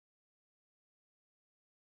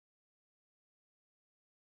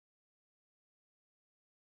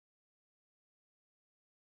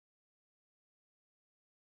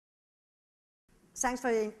Thanks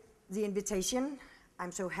for the invitation.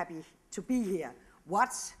 I'm so happy to be here.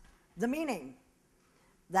 What's the meaning?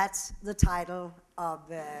 That's the title of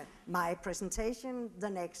my presentation, the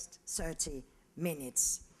next 30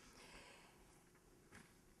 minutes.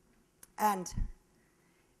 And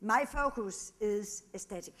my focus is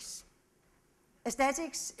aesthetics.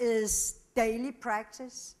 Aesthetics is daily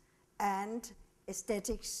practice, and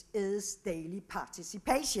aesthetics is daily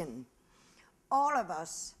participation. All of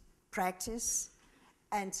us practice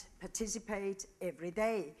and participate every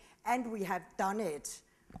day, and we have done it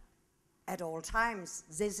at all times.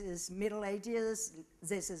 This is Middle Ages,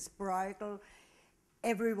 this is Bruegel.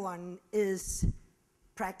 Everyone is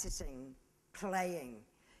practicing, playing,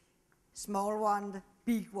 small ones,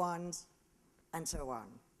 big ones, and so on.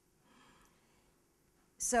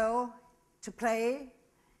 So to play,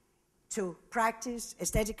 to practice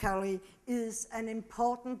aesthetically is an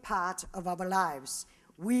important part of our lives.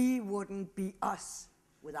 We wouldn't be us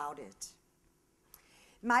without it.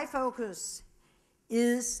 My focus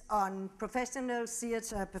is on professional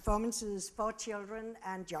theater performances for children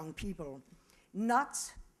and young people, not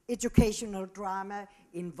educational drama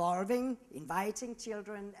inviting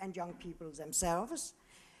children and young people themselves,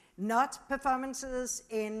 not performances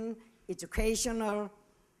in educational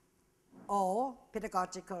or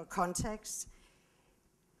pedagogical contexts,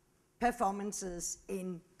 performances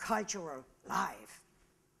in cultural life,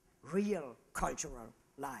 real cultural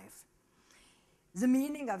life. The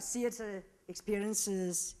meaning of theater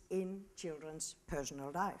experiences in children's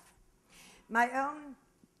personal life. My own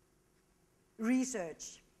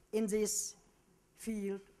research in this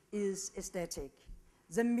field is aesthetic,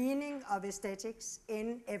 the meaning of aesthetics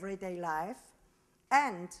in everyday life,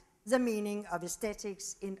 and the meaning of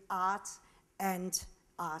aesthetics in art and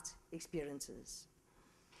art experiences.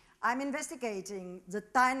 I'm investigating the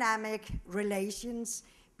dynamic relations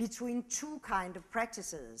between two kinds of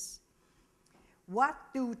practices. What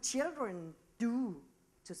do children do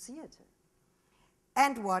to theater?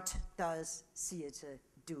 And what does theater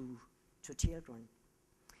do to children?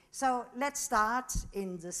 So let's start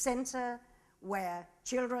in the center where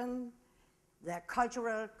children, their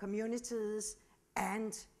cultural communities,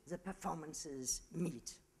 and the performances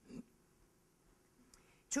meet.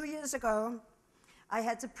 2 years ago, I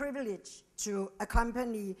had the privilege to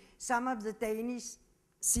accompany some of the Danish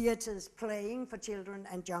theaters playing for children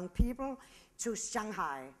and young people to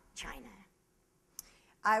Shanghai, China.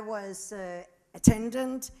 I was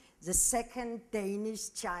attendant the second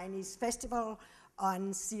Danish-Chinese festival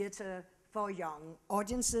on theater for young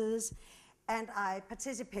audiences, and I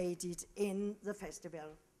participated in the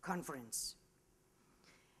festival conference.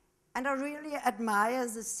 And I really admire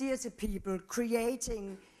the theater people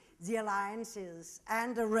creating the alliances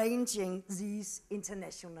and arranging these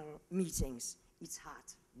international meetings. It's hard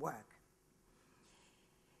work.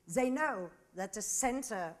 They know that the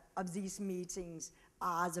center of these meetings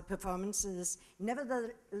are the performances.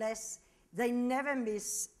 Nevertheless, they never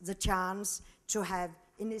miss the chance to have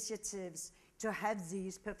initiatives to have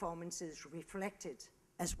these performances reflected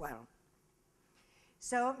as well.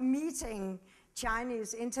 So meeting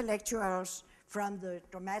Chinese intellectuals from the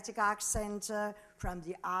Dramatic Arts Center, from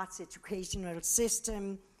the arts educational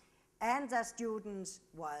system, and their students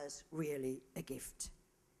was really a gift.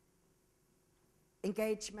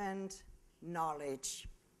 Engagement, knowledge.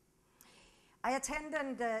 I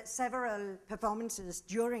attended several performances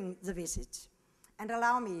during the visit, and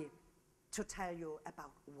allow me to tell you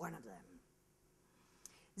about one of them.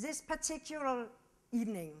 This particular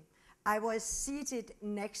evening, I was seated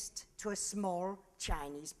next to a small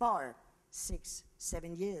Chinese boy, 6,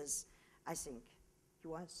 7 years, I think he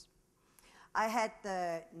was. I had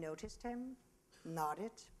noticed him,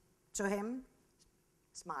 nodded to him,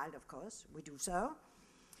 smiled, of course, we do so.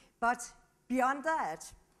 But beyond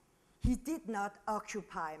that, he did not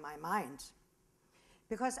occupy my mind,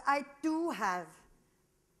 because I do have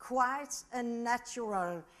quite a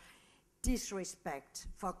natural disrespect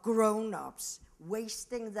for grown-ups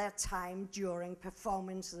wasting their time during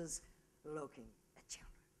performances looking at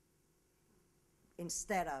children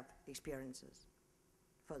instead of experiences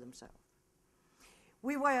for themselves.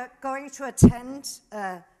 We were going to attend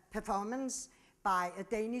a performance by a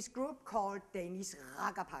Danish group called Danish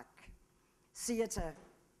Ragapak, theater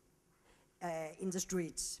in the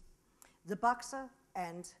streets. The Boxer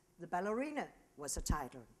and the Ballerina was the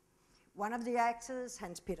title. One of the actors,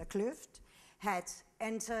 Hans-Peter Kløft, had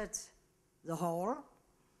entered the hall.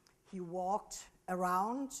 He walked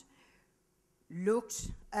around, looked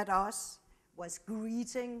at us, was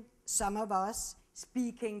greeting some of us,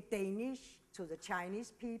 speaking Danish to the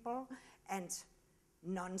Chinese people and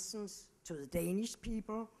nonsense to the Danish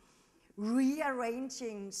people,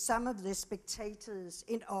 rearranging some of the spectators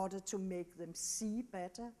in order to make them see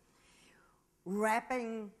better,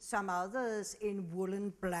 wrapping some others in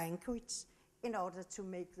woolen blankets in order to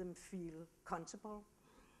make them feel comfortable.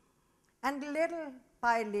 And little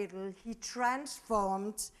by little, he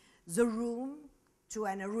transformed the room to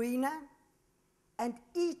an arena, and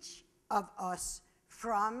each of us,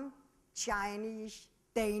 from Chinese,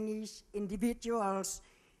 Danish individuals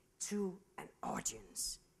to an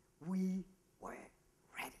audience, we were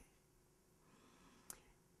ready.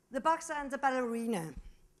 The Boxer and the Ballerina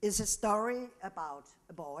is a story about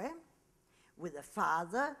a boy with a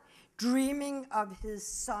father dreaming of his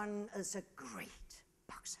son as a great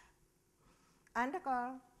boxer, and a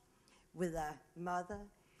girl with a mother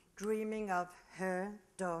dreaming of her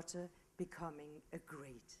daughter becoming a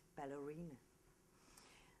great ballerina.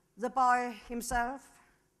 The boy himself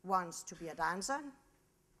wants to be a dancer.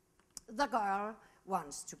 The girl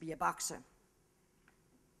wants to be a boxer.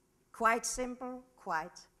 Quite simple,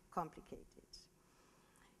 quite complicated.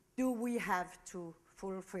 Do we have to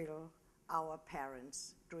fulfill our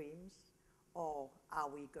parents' dreams, or are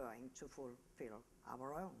we going to fulfill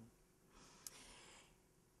our own?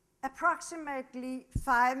 Approximately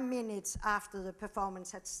 5 minutes after the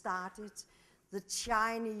performance had started, the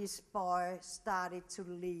Chinese boy started to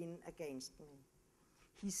lean against me.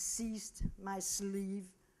 He seized my sleeve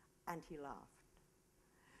and he laughed.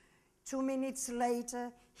 2 minutes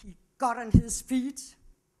later, he got on his feet,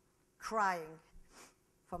 crying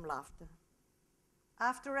from laughter.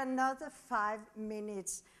 After another 5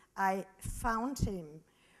 minutes, I found him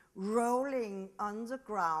rolling on the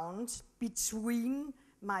ground between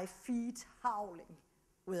my feet, howling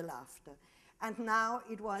with laughter. And now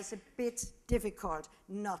it was a bit difficult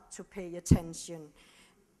not to pay attention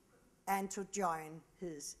and to join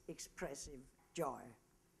his expressive joy.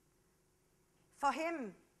 For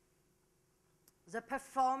him, the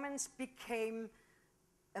performance became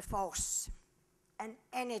a force, an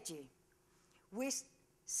energy, which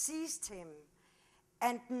seized him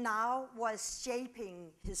and now was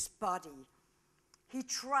shaping his body. He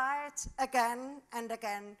tried again and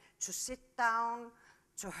again to sit down,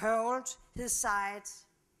 to hold his sides,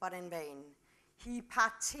 but in vain. He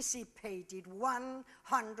participated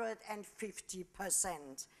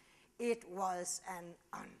 150%. It was an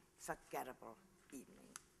unforgettable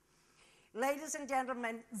evening. Ladies and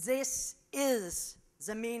gentlemen, this is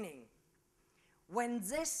the meaning. When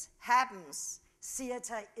this happens,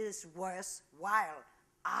 theater is worthwhile.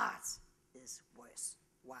 Art is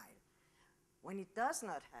worthwhile. When it does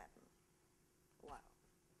not happen, well,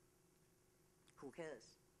 who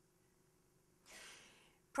cares?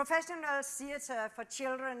 Professional theater for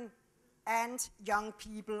children and young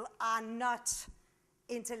people are not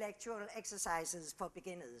intellectual exercises for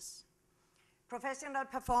beginners. Professional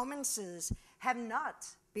performances have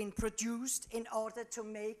not been produced in order to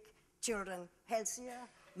make children healthier,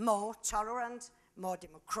 more tolerant, more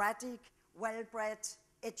democratic, well-bred,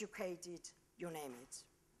 educated, you name it.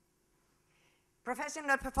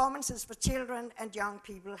 Professional performances for children and young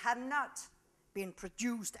people have not been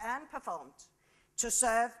produced and performed to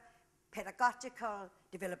serve pedagogical,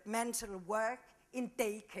 developmental work in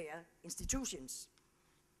daycare institutions.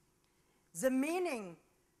 The meaning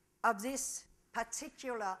of this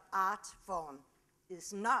particular art form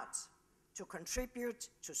is not to contribute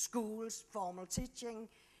to schools' formal teaching,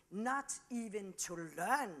 not even to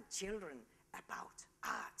learn children about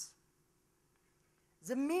art.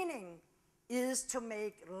 The meaning is to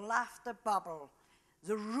make laughter bubble,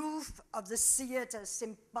 the roof of the theater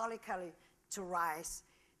symbolically to rise,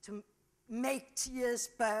 to make tears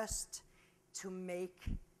burst, to make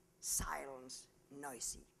silence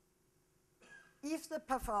noisy. If the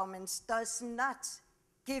performance does not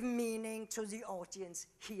give meaning to the audience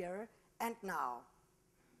here and now,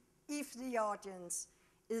 if the audience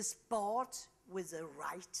is bored with the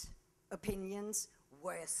right opinions,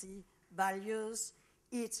 worthy values,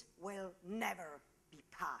 it will never be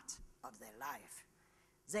part of their life.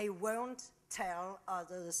 They won't tell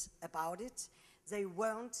others about it. They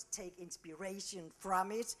won't take inspiration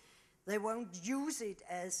from it. They won't use it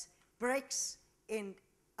as bricks in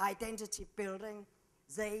identity building.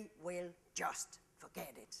 They will just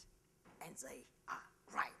forget it. And they are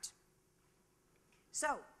right.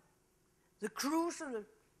 So, the crucial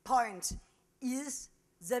point is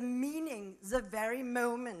the meaning, the very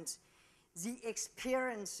moment, the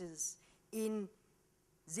experiences in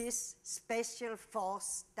this special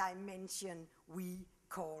fourth dimension we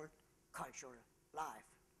call cultural life.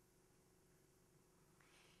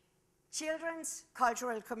 Children's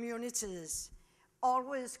cultural communities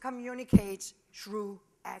always communicate through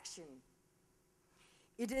action.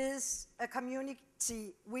 It is a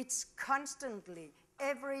community which constantly,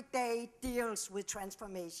 every day, deals with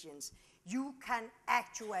transformations. You can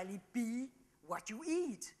actually be what you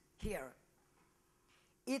eat here.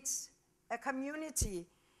 It's a community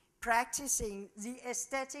practicing the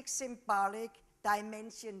aesthetic symbolic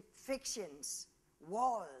dimension fictions,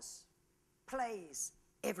 wars, plays,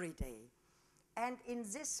 every day. And in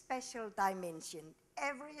this special dimension,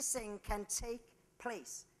 everything can take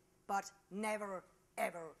place, but never,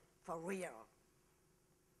 ever for real.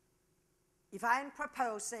 If I'm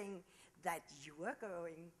proposing that you are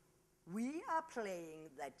going, we are playing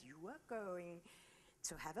that you are going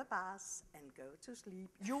to have a bath and go to sleep,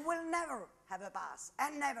 you will never have a bath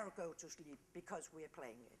and never go to sleep because we are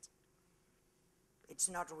playing it. It's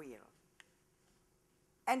not real.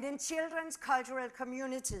 And in children's cultural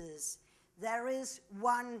communities, there is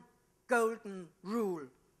one golden rule.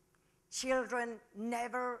 Children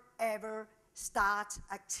never, ever start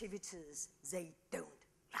activities they don't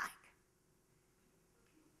like.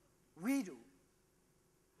 We do.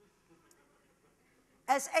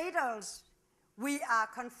 As adults, we are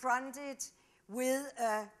confronted with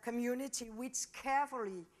a community which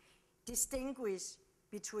carefully distinguishes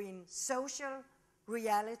between social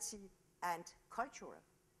reality and cultural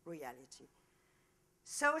reality.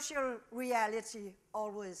 Social reality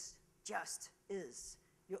always just is.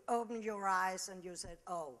 You open your eyes and you say,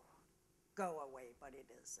 oh, go away, but it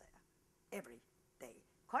is there every day.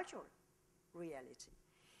 Cultural reality.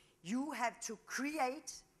 You have to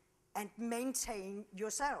create and maintain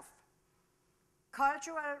yourself.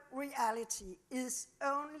 Cultural reality is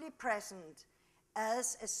only present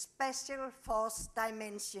as a special fourth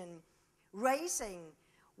dimension, racing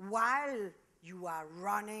while you are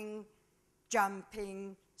running,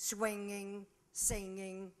 jumping, swinging,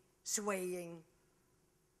 singing, swaying,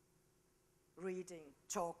 reading,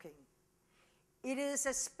 talking. It is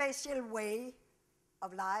a special way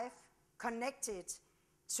of life connected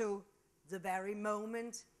to the very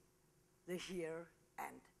moment, the here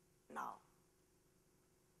and now.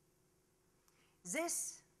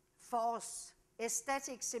 This fourth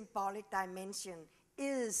aesthetic symbolic dimension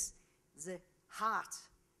is the heart,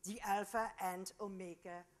 the alpha and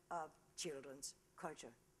omega of children's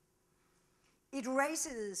culture. It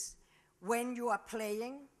races when you are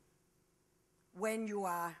playing, when you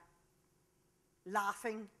are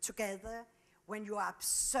laughing together, when you are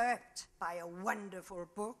absorbed by a wonderful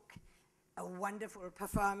book, a wonderful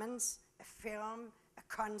performance, a film, a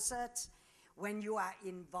concert, when you are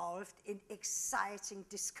involved in exciting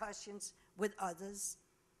discussions with others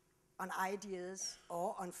on ideas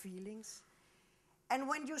or on feelings. And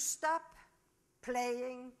when you stop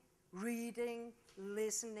playing, reading,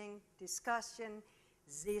 listening, discussion,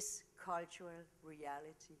 this cultural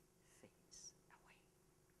reality fades away.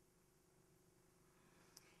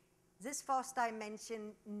 This fourth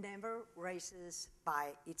dimension never races by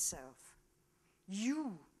itself.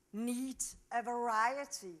 You need a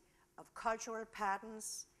variety of cultural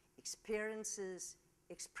patterns, experiences,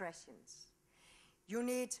 expressions. You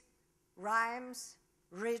need rhymes,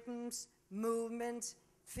 rhythms, movement,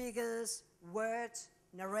 figures, words,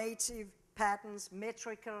 narrative patterns,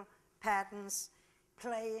 metrical patterns,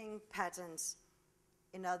 playing patterns.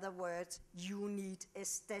 In other words, you need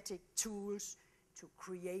aesthetic tools to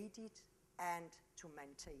create it and to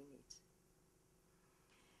maintain it.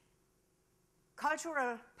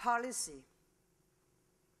 Cultural policy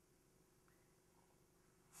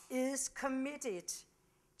is committed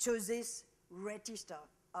to this register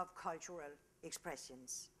of cultural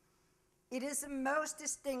expressions. It is the most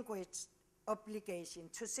distinguished obligation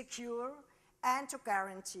to secure and to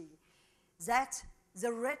guarantee that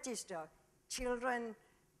the register children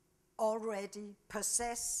already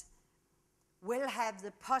possess will have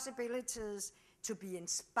the possibilities to be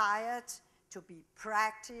inspired, to be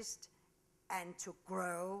practiced, and to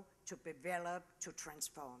grow, to develop, to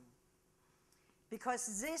transform.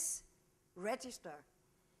 Because this register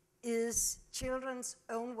is children's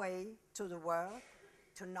own way to the world,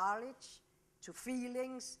 to knowledge, to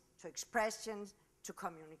feelings, to expressions, to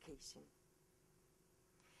communication.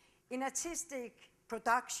 In artistic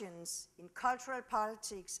productions, in cultural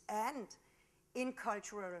politics, and in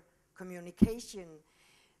cultural communication,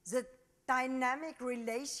 the dynamic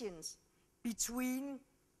relations between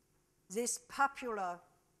this popular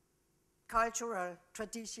cultural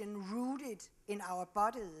tradition rooted in our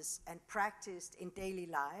bodies and practiced in daily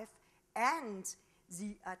life, and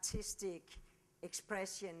the artistic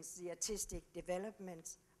expressions, the artistic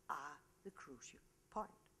developments are the crucial point.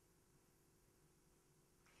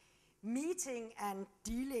 Meeting and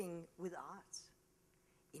dealing with art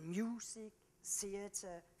in music,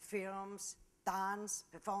 theater, films, dance,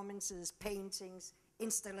 performances, paintings,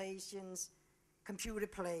 installations, computer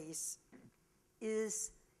plays,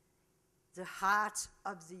 is the heart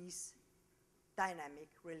of these dynamic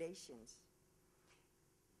relations.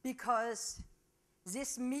 Because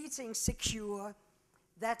this meeting secure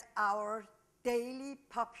that our daily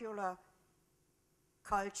popular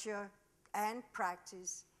culture and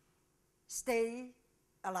practice stay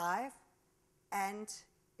alive and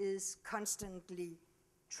is constantly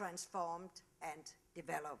transformed and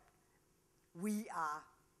developed. We are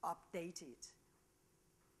updated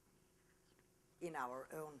in our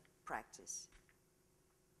own practice.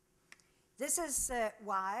 This is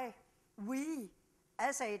why we,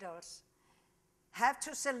 as adults, have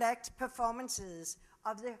to select performances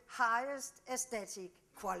of the highest aesthetic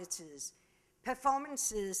qualities,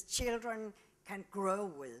 performances children can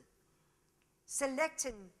grow with.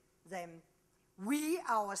 Selecting them, we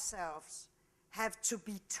ourselves have to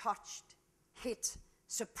be touched, hit,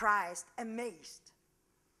 surprised, amazed.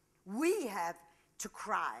 We have to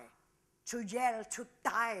cry, to yell, to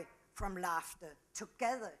die from laughter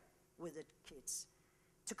together with the kids.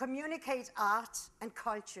 To communicate art and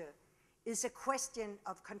culture is a question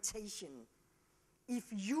of contagion. If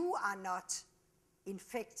you are not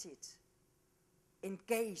infected,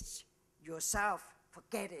 engage yourself,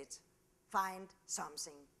 forget it, find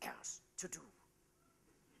something else to do.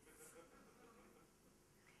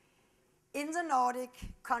 In the Nordic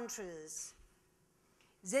countries,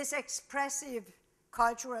 this expressive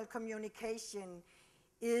cultural communication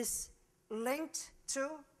is linked to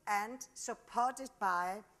and supported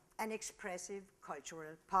by an expressive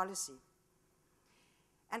cultural policy.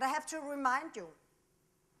 And I have to remind you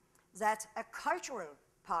that a cultural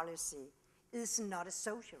policy is not a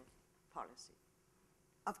social policy.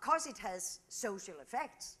 Of course it has social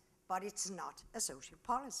effects, but it's not a social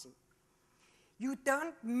policy. You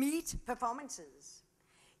don't meet performances.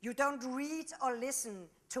 You don't read or listen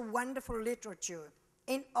to wonderful literature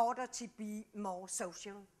in order to be more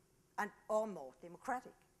social or more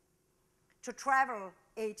democratic. To travel,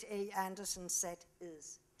 H.A. Anderson said,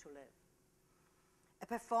 is to live. A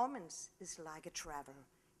performance is like a travel.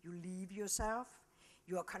 You leave yourself,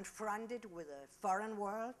 you are confronted with a foreign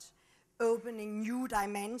world, opening new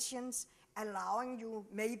dimensions, allowing you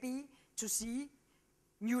maybe to see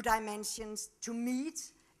new dimensions, to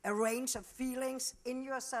meet a range of feelings in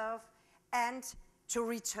yourself, and to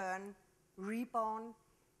return reborn,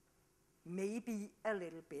 maybe a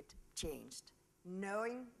little bit changed,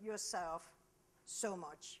 knowing yourself so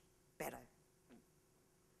much better.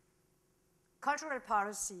 Cultural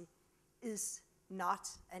policy is not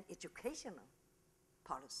an educational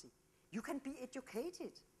policy. You can be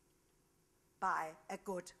educated by a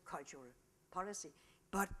good cultural policy,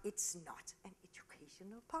 but it's not an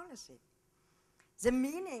educational policy. The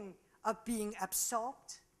meaning of being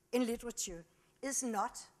absorbed in literature is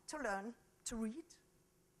not to learn to read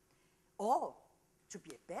or to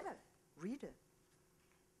be a better reader.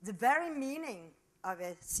 The very meaning of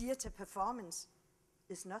a theater performance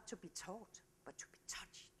is not to be taught, but to be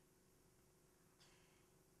touched.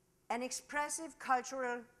 An expressive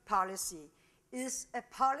cultural policy is a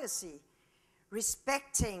policy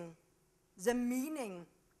respecting the meaning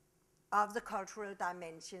of the cultural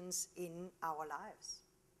dimensions in our lives.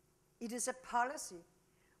 It is a policy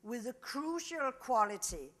with a crucial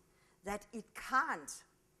quality that it can't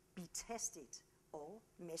be tested or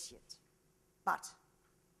measured, but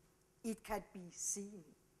it can be seen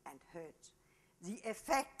and heard. The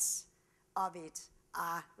effects of it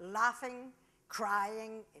are laughing,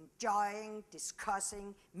 crying, enjoying,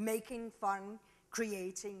 discussing, making fun,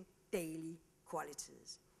 creating daily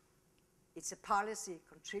qualities. It's a policy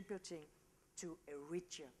contributing to a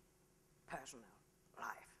richer personal life.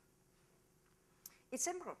 It's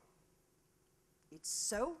simple. It's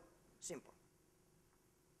so simple.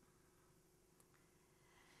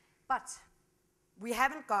 But we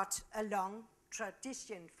haven't got a long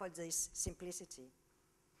tradition for this simplicity.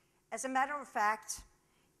 As a matter of fact,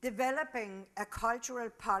 developing a cultural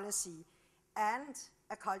policy and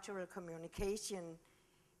a cultural communication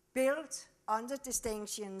built on the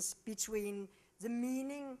distinctions between the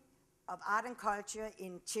meaning of art and culture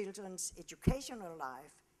in children's educational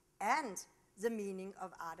life and the meaning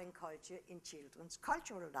of art and culture in children's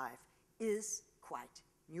cultural life is quite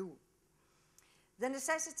new. The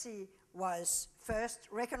necessity was first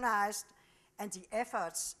recognized and the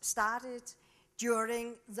efforts started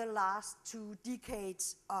during the last 2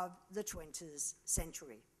 decades of the 20th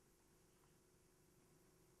century.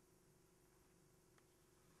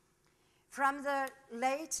 From the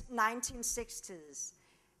late 1960s,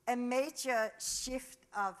 a major shift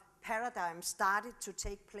of paradigm started to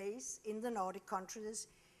take place in the Nordic countries,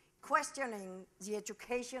 questioning the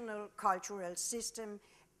educational cultural system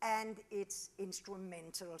and its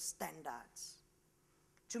instrumental standards.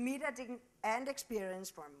 To meet and experience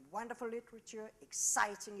from wonderful literature,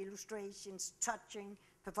 exciting illustrations, touching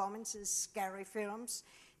performances, scary films,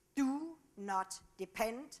 do not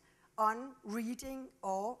depend on reading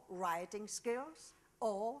or writing skills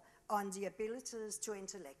or on the abilities to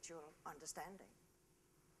intellectual understanding.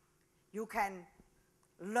 You can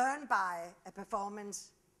learn by a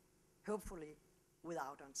performance, hopefully,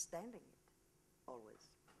 without understanding it, always.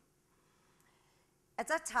 At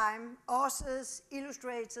that time, authors,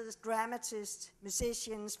 illustrators, dramatists,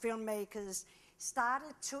 musicians, filmmakers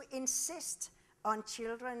started to insist on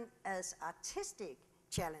children as artistic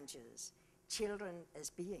challenges, children as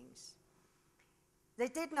beings. They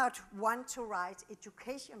did not want to write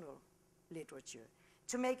educational literature,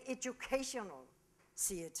 to make educational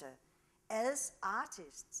theater. As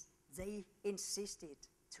artists, they insisted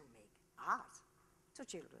to make art to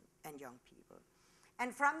children and young people.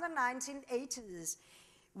 And from the 1980s,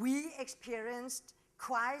 we experienced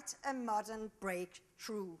quite a modern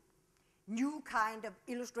breakthrough. New kind of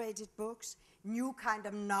illustrated books, new kind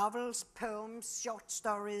of novels, poems, short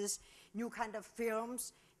stories, new kind of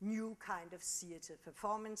films, new kind of theater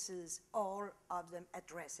performances, all of them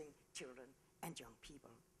addressing children and young people.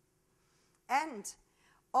 And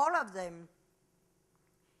all of them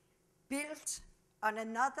built on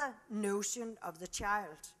another notion of the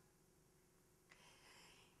child.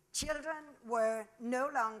 Children were no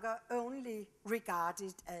longer only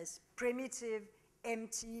regarded as primitive,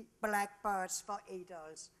 empty blackboards for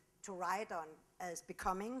adults to write on as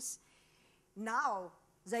becomings. Now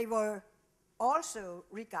they were also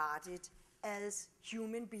regarded as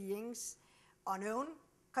human beings on own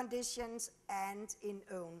conditions and in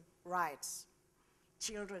own rights.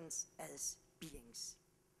 Children as beings.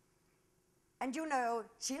 And you know,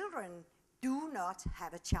 children do not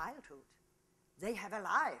have a childhood. They have a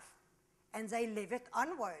life, and they live it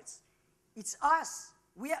onwards. It's us,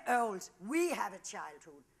 we are old, we have a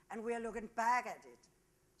childhood, and we are looking back at it,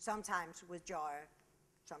 sometimes with joy,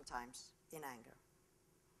 sometimes in anger.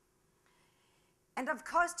 And of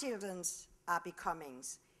course, children are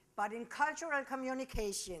becomings, but in cultural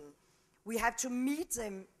communication, we have to meet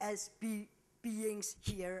them as beings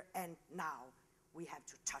here and now. We have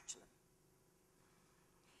to touch them.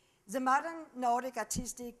 The modern Nordic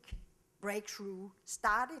artistic breakthrough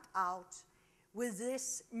started out with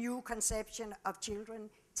this new conception of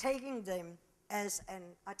children, taking them as an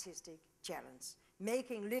artistic challenge,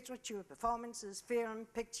 making literature, performances, film,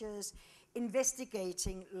 pictures,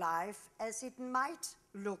 investigating life as it might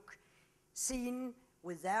look, seen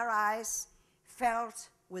with their eyes, felt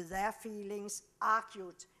with their feelings,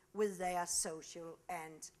 argued with their social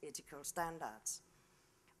and ethical standards.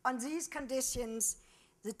 On these conditions,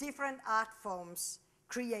 the different art forms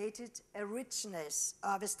created a richness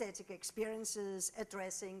of aesthetic experiences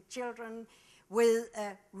addressing children with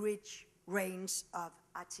a rich range of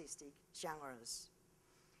artistic genres.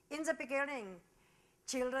 In the beginning,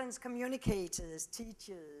 children's communicators,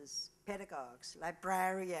 teachers, pedagogues,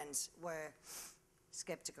 librarians were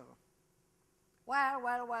skeptical.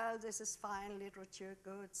 Well, this is fine literature,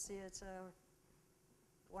 good theater.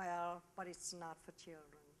 Well, but it's not for children.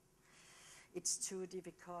 It's too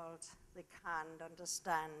difficult. They can't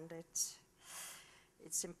understand it.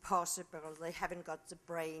 It's impossible. They haven't got the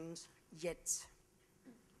brains yet.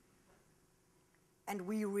 And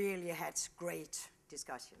we really had great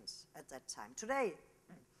discussions at that time. Today,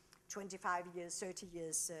 25 years, 30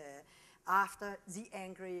 years after, the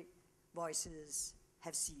angry voices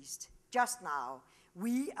have ceased. Just now,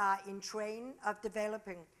 we are in train of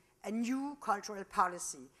developing a new cultural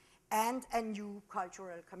policy and a new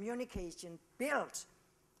cultural communication built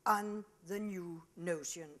on the new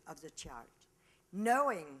notion of the child,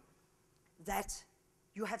 knowing that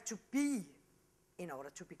you have to be in order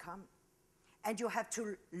to become, and you have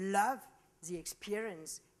to love the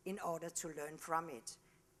experience in order to learn from it.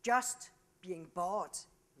 Just being bored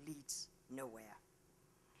leads nowhere.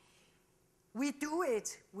 We do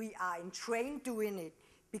it, we are in train doing it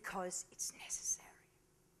because it's necessary.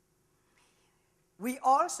 We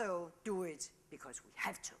also do it because we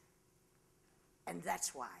have to. And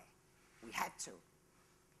that's why we had to.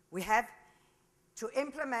 We have to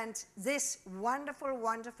implement this wonderful,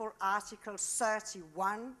 wonderful Article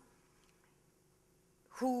 31,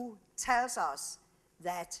 who tells us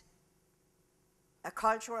that a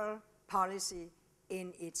cultural policy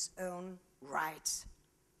in its own right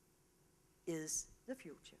is the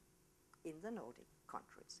future in the Nordic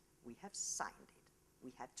countries. We have signed it.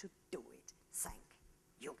 We have to do it. Thank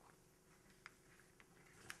you.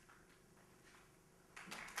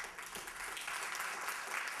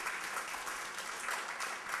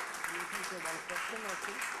 take one question or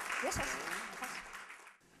two? Yes, yes, of course.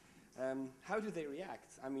 How do they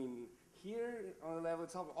react? I mean, here on the level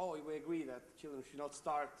top, we agree that children should not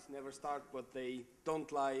never start what they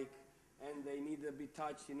don't like, and they need to be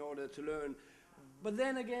touched in order to learn. But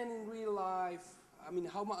then again, in real life, I mean,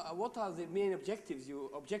 what are the main objections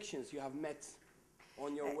you have met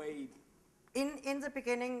on your way? In the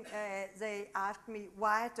beginning, they asked me,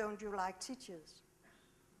 why don't you like teachers?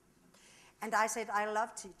 And I said, I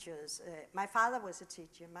love teachers. My father was a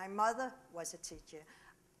teacher. My mother was a teacher.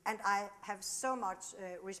 And I have so much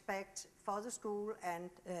respect for the school and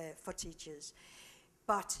for teachers.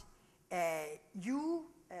 But you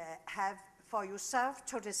have for yourself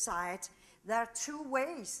to decide. There are two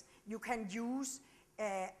ways you can use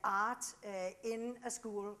art in a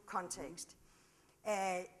school context.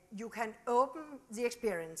 You can open the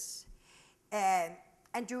experience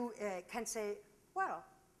and you can say, well,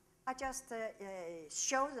 I just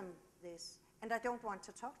show them this and I don't want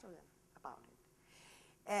to talk to them about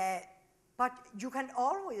it. But you can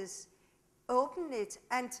always open it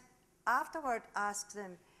and afterward ask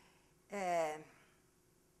them,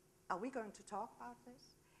 are we going to talk about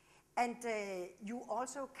this? And you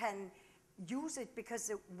also can use it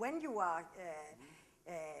because when you are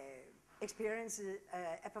experiencing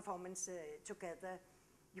a performance together,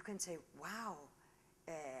 you can say, wow,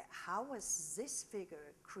 how was this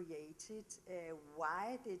figure created?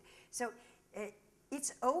 Why did... So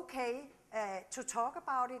it's okay to talk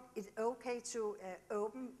about it. It's okay to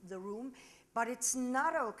open the room, but it's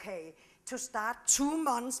not okay to start 2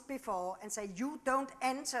 months before and say, you don't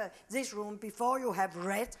enter this room before you have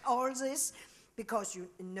read all this, because you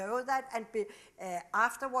know that, and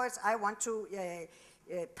afterwards I want to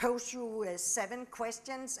pose you 7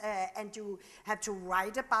 questions and you have to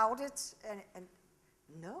write about it, and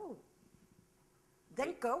no,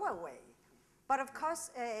 then go away. But of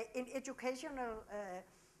course, in educational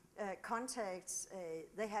contexts,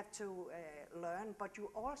 they have to learn, but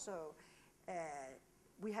you also,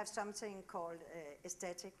 we have something called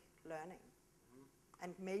aesthetic learning.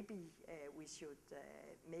 And maybe we should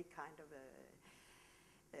make kind of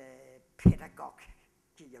a pedagogue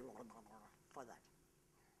for that.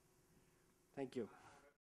 Thank you.